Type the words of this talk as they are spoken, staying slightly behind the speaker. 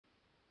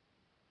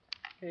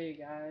Hey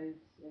guys,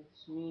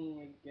 it's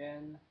me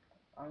again.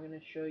 I'm gonna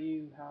show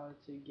you how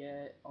to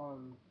get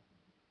on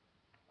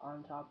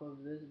top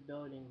of this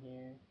building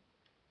here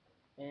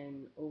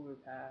in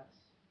Overpass.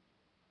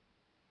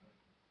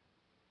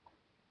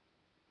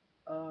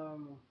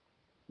 Um,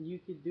 you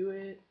could do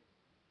it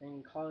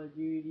in Call of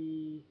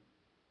Duty,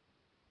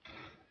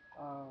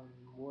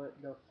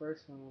 what the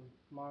first one,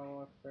 Modern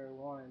Warfare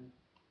 1,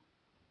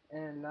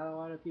 and not a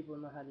lot of people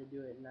know how to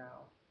do it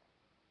now.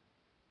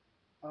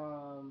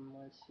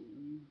 Let's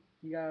see,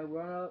 you gotta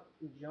run up,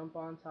 jump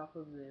on top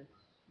of this,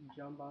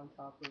 jump on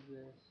top of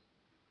this,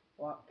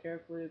 walk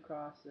carefully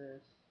across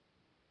this,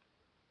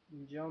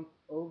 jump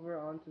over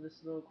onto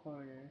this little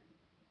corner,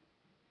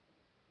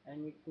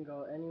 and you can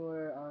go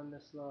anywhere on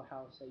this little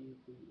house that you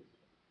please.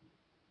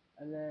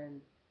 And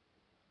then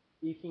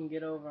you can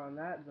get over on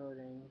that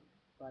building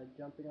by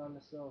jumping on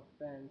this little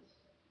fence,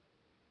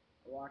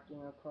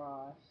 walking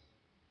across,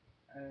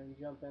 and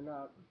jumping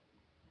up,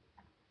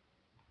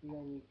 and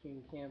then you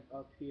can camp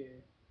up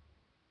here.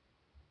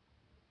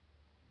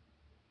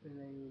 And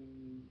then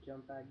you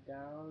jump back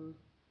down,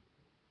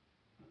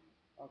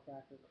 up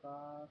back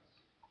across.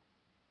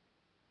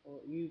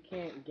 Well, you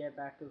can't get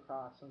back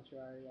across once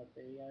you're already up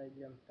there, you gotta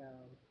jump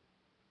down.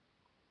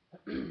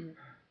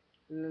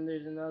 And then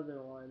there's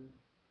another one.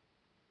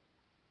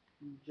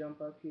 You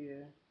jump up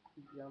here,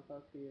 you jump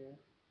up here,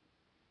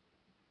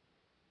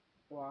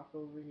 walk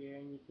over here,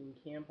 and you can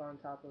camp on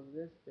top of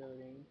this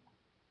building.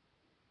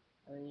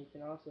 And then you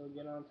can also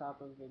get on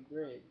top of the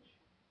bridge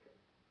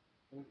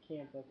and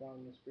camp up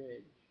on this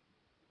bridge.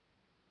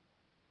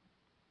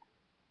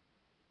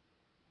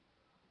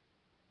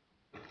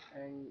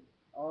 And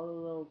all the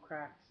little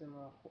cracks in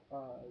the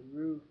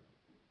roof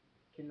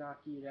can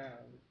knock you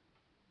down.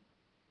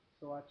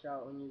 So watch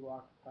out when you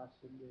walk across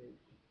the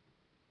bridge.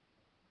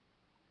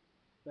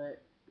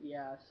 But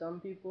yeah, some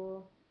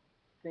people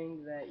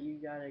think that you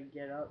gotta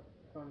get up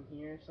from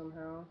here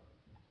somehow.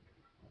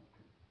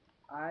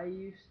 I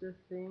used to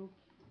think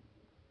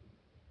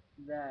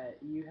that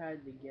you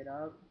had to get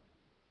up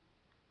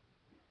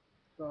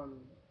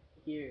from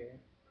here.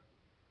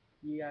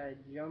 You gotta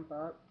jump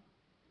up,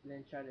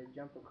 then try to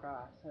jump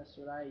across. That's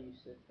what I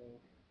used to think,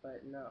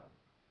 but no.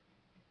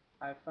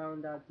 I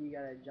found out you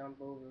gotta jump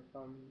over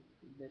from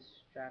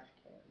this trash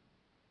can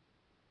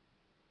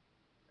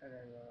and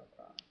then run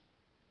across.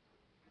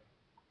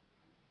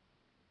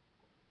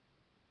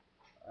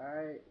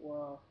 Alright,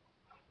 well,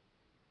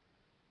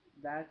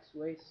 that's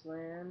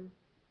Wasteland,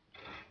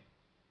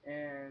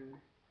 and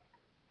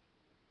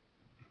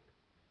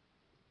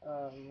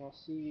I'll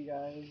see you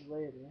guys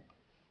later.